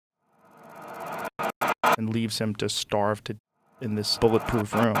and leaves him to starve to in this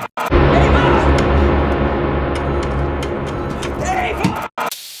bulletproof room.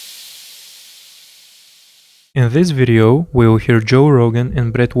 In this video, we will hear Joe Rogan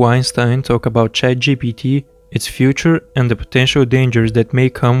and Bret Weinstein talk about Chat GPT, its future, and the potential dangers that may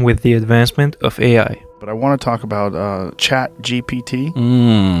come with the advancement of AI. But I want to talk about Chat GPT.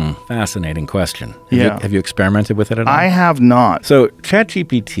 Fascinating question. Yeah. Have you experimented with it at all? I have not. So Chat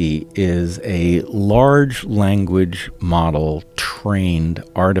GPT is a large language model trained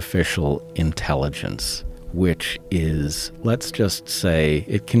artificial intelligence, which is, let's just say,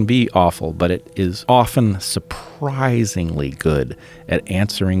 it can be awful, but it is often surprisingly good at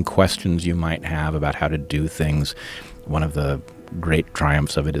answering questions you might have about how to do things. One of the great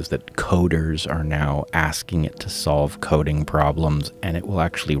triumphs of it is that coders are now asking it to solve coding problems, and it will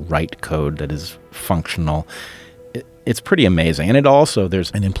actually write code that is functional. It's pretty amazing. And it also,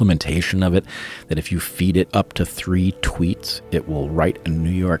 there's an implementation of it that if you feed it up to 3 tweets, it will write a New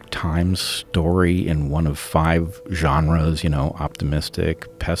York Times story in one of 5 genres,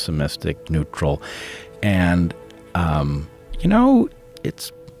 optimistic, pessimistic, neutral. And,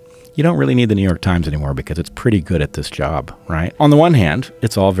 you don't really need the New York Times anymore because it's pretty good at this job, right? On the one hand,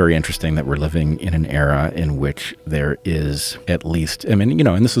 it's all very interesting that we're living in an era in which there is at least, and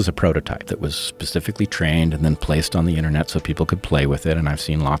this is a prototype that was specifically trained and then placed on the internet so people could play with it. And I've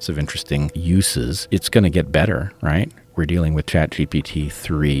seen lots of interesting uses. It's going to get better, right? We're dealing with Chat GPT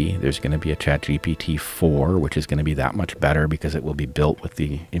 3. There's going to be a Chat GPT 4, which is going to be that much better because it will be built with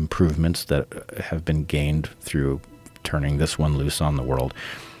the improvements that have been gained through turning this one loose on the world.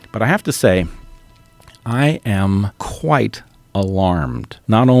 But I have to say, I am quite alarmed,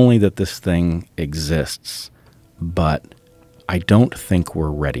 not only that this thing exists, but I don't think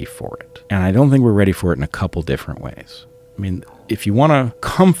we're ready for it. And I don't think we're ready for it in a couple different ways. If you want to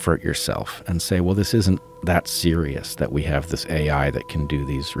comfort yourself and say, well, this isn't that serious that we have this AI that can do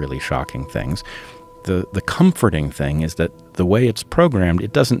these really shocking things, the comforting thing is that the way it's programmed,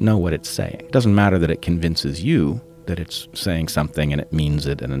 it doesn't know what it's saying. It doesn't matter that it convinces you that it's saying something and it means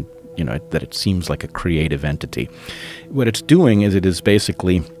it and that it seems like a creative entity. What it's doing is it is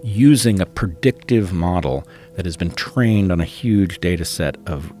basically using a predictive model that has been trained on a huge data set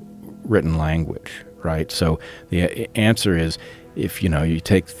of written language, right? So the answer is, if you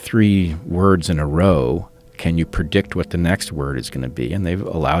take 3 words in a row, can you predict what the next word is going to be? And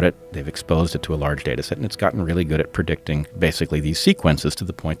they've exposed it to a large data set, and it's gotten really good at predicting basically these sequences to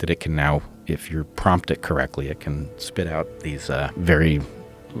the point that it can now, if you prompt it correctly, it can spit out these very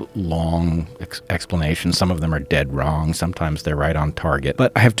long explanations. Some of them are dead wrong. Sometimes they're right on target.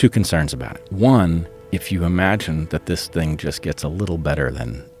 But I have 2 concerns about it. One, if you imagine that this thing just gets a little better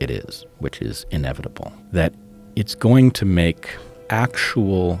than it is, which is inevitable, that it's going to make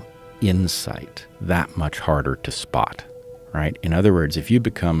actual insight that much harder to spot, right? In other words, if you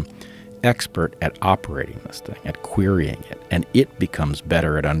become expert at operating this thing, at querying it, and it becomes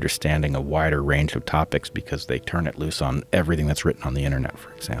better at understanding a wider range of topics because they turn it loose on everything that's written on the internet,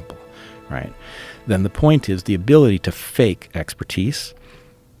 for example, right? Then the point is the ability to fake expertise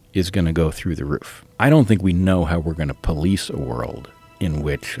is going to go through the roof. I don't think we know how we're going to police a world in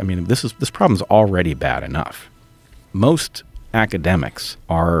which, this problem's already bad enough. Most academics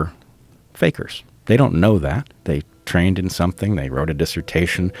are fakers. They don't know that. They trained in something, they wrote a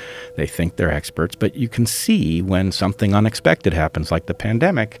dissertation, they think they're experts, but you can see when something unexpected happens, like the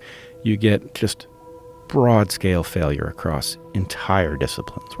pandemic, you get just broad-scale failure across entire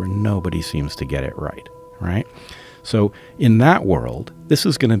disciplines where nobody seems to get it right? So in that world, this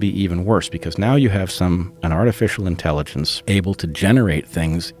is going to be even worse because now you have an artificial intelligence able to generate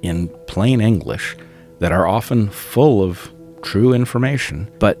things in plain English that are often full of true information,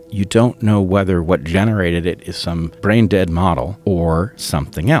 but you don't know whether what generated it is some brain-dead model or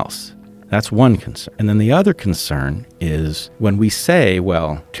something else. That's one concern. And then the other concern is when we say,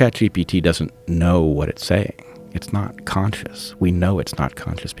 well, ChatGPT doesn't know what it's saying. It's not conscious. We know it's not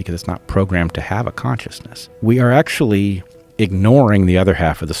conscious because it's not programmed to have a consciousness. We are actually ignoring the other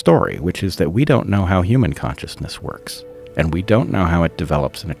half of the story, which is that we don't know how human consciousness works, and we don't know how it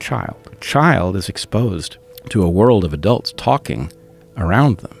develops in a child. A child is exposed to a world of adults talking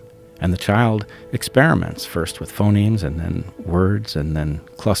around them. And the child experiments first with phonemes and then words and then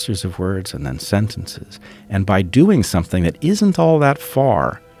clusters of words and then sentences. And by doing something that isn't all that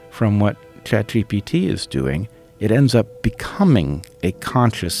far from what ChatGPT is doing, it ends up becoming a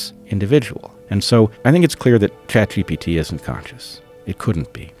conscious individual. And so I think it's clear that ChatGPT isn't conscious. It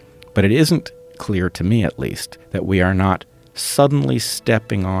couldn't be. But it isn't clear, to me at least, that we are not suddenly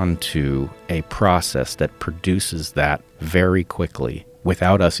stepping onto a process that produces that very quickly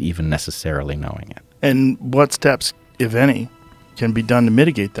without us even necessarily knowing it. And what steps, if any, can be done to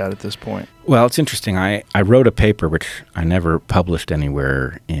mitigate that at this point? Well, it's interesting. I wrote a paper, which I never published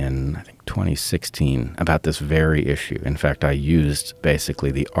anywhere, in, I think, 2016 about this very issue. In fact, I used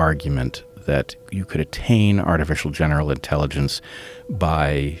basically the argument that you could attain artificial general intelligence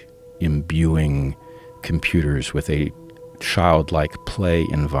by imbuing computers with a childlike play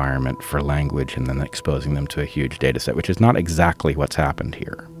environment for language and then exposing them to a huge data set, which is not exactly what's happened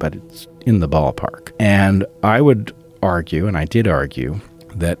here, but it's in the ballpark. And I would argue, and I did argue,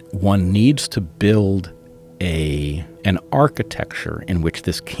 that one needs to build an architecture in which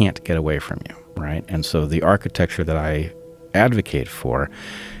this can't get away from you, right? And so the architecture that I advocate for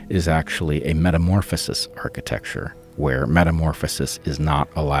is actually a metamorphosis architecture, where metamorphosis is not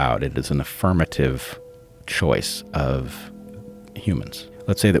allowed. It is an affirmative choice of humans.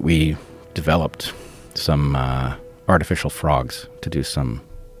 Let's say that we developed some artificial frogs to do some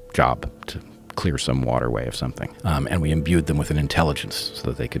job, to clear some waterway of something, and we imbued them with an intelligence so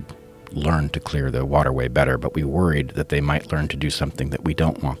that they could learn to clear the waterway better, but we worried that they might learn to do something that we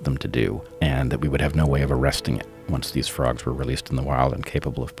don't want them to do, and that we would have no way of arresting it once these frogs were released in the wild and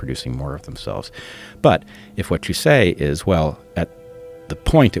capable of producing more of themselves. But if what you say is, well, at the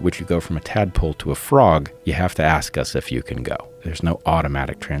point at which you go from a tadpole to a frog, you have to ask us if you can go. There's no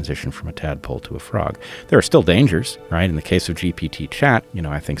automatic transition from a tadpole to a frog. There are still dangers, right? In the case of GPT chat,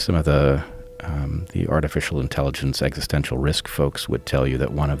 I think some of the artificial intelligence existential risk folks would tell you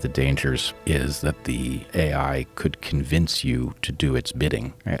that one of the dangers is that the AI could convince you to do its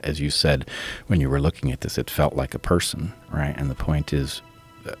bidding. As you said, when you were looking at this, it felt like a person, right? And the point is,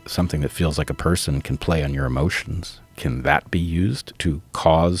 something that feels like a person can play on your emotions. Can that be used to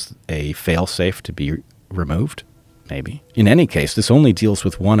cause a fail-safe to be removed? Maybe. In any case, this only deals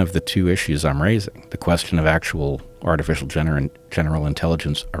with one of the two issues I'm raising, the question of actual artificial general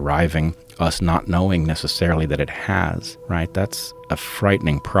intelligence arriving, us not knowing necessarily that it has, right? That's a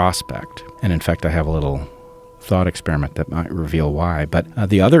frightening prospect. And in fact, I have a little thought experiment that might reveal why. But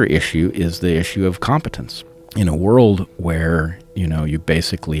the other issue is the issue of competence. In a world where, you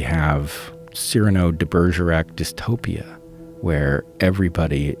basically have Cyrano de Bergerac dystopia, where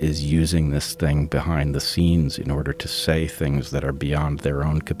everybody is using this thing behind the scenes in order to say things that are beyond their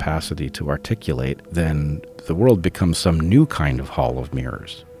own capacity to articulate, then the world becomes some new kind of hall of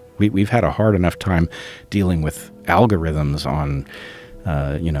mirrors. We've had a hard enough time dealing with algorithms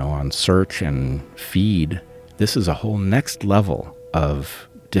on search and feed. This is a whole next level of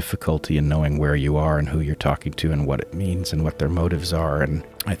difficulty in knowing where you are and who you're talking to and what it means and what their motives are. And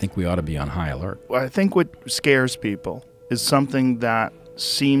I think we ought to be on high alert. Well, I think what scares people is something that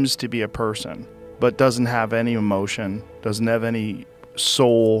seems to be a person, but doesn't have any emotion, doesn't have any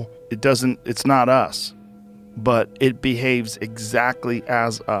soul. It's not us, but it behaves exactly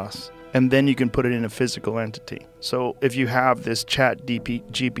as us. And then you can put it in a physical entity. So if you have this Chat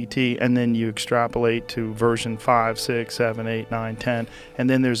GPT and then you extrapolate to version 5, 6, 7, 8, 9, 10, and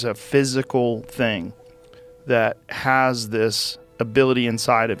then there's a physical thing that has this ability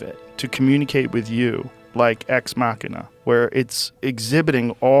inside of it to communicate with you, like Ex Machina, where it's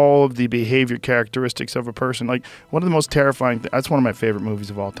exhibiting all of the behavior characteristics of a person. Like, one of the most terrifying things, that's one of my favorite movies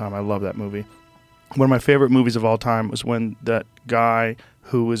of all time. I love that movie. One of my favorite movies of all time was when that guy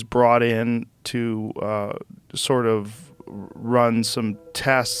who was brought in to sort of run some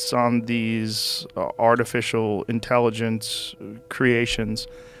tests on these artificial intelligence creations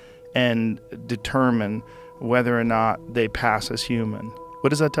and determine whether or not they pass as human.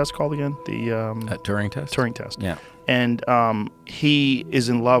 What is that test called again? The Turing test? Turing test. Yeah. And he is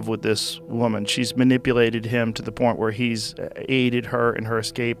in love with this woman. She's manipulated him to the point where he's aided her in her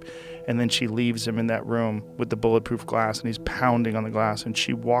escape, and then she leaves him in that room with the bulletproof glass, and he's pounding on the glass, and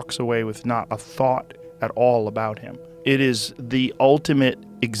she walks away with not a thought at all about him. It is the ultimate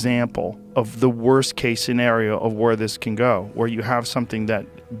example of the worst case scenario of where this can go, where you have something that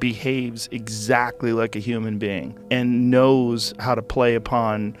behaves exactly like a human being and knows how to play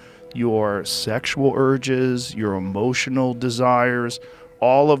upon your sexual urges, your emotional desires,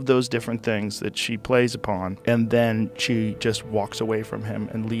 all of those different things that she plays upon, and then she just walks away from him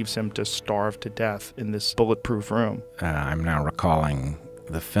and leaves him to starve to death in this bulletproof room. I'm now recalling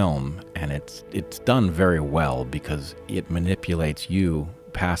the film, and it's done very well because it manipulates you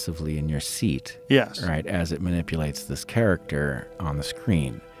passively in your seat. Yes. Right, as it manipulates this character on the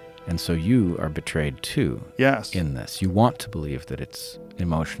screen. And so you are betrayed too. Yes. In this. You want to believe that it's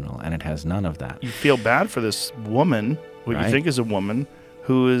emotional, and it has none of that. You feel bad for this woman, what you think is a woman,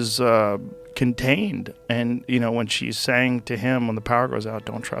 who is contained. And, when she's saying to him when the power goes out,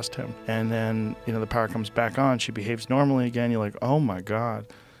 don't trust him. And then, the power comes back on, she behaves normally again. You're like, oh my God,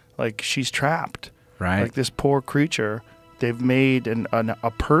 like she's trapped. Right. Like this poor creature, they've made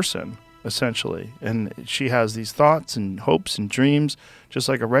a person, essentially. And she has these thoughts and hopes and dreams, just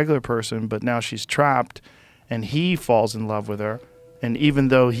like a regular person, but now she's trapped, and he falls in love with her. And even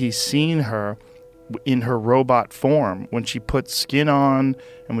though he's seen her in her robot form, when she puts skin on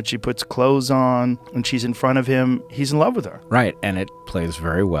and when she puts clothes on, when she's in front of him, he's in love with her. Right. And it plays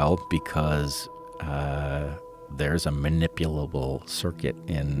very well because there's a manipulable circuit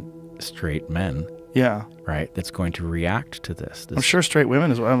in straight men. Yeah. Right. That's going to react to this. I'm sure straight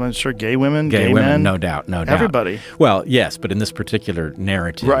women as well. I'm sure gay women, gay women, men. no doubt. Everybody. Well, yes, but in this particular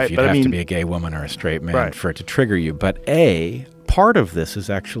narrative, you'd have to be a gay woman or a straight man for it to trigger you. But part of this is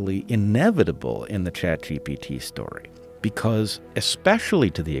actually inevitable in the Chat GPT story, because especially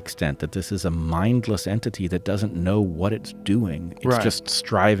to the extent that this is a mindless entity that doesn't know what it's doing, it's just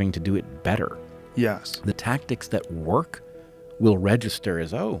striving to do it better. Yes. The tactics that work will register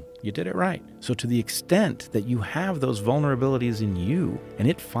as, oh, you did it right. So to the extent that you have those vulnerabilities in you and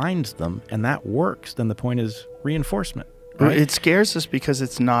it finds them and that works, then the point is reinforcement. Right? It scares us because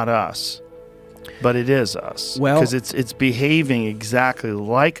it's not us, but it is us. Well, because it's behaving exactly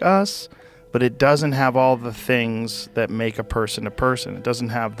like us, but it doesn't have all the things that make a person a person. It doesn't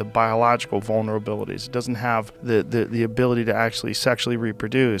have the biological vulnerabilities. It doesn't have the ability to actually sexually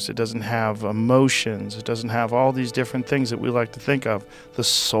reproduce. It doesn't have emotions. It doesn't have all these different things that we like to think of. The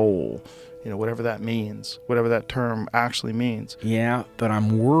soul, whatever that means, whatever that term actually means. Yeah, but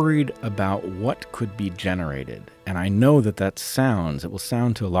I'm worried about what could be generated. And I know it will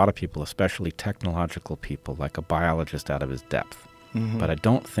sound to a lot of people, especially technological people, like a biologist out of his depth. Mm-hmm. But I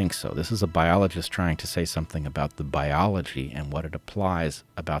don't think so. This is a biologist trying to say something about the biology and what it applies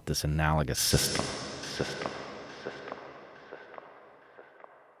about this analogous system.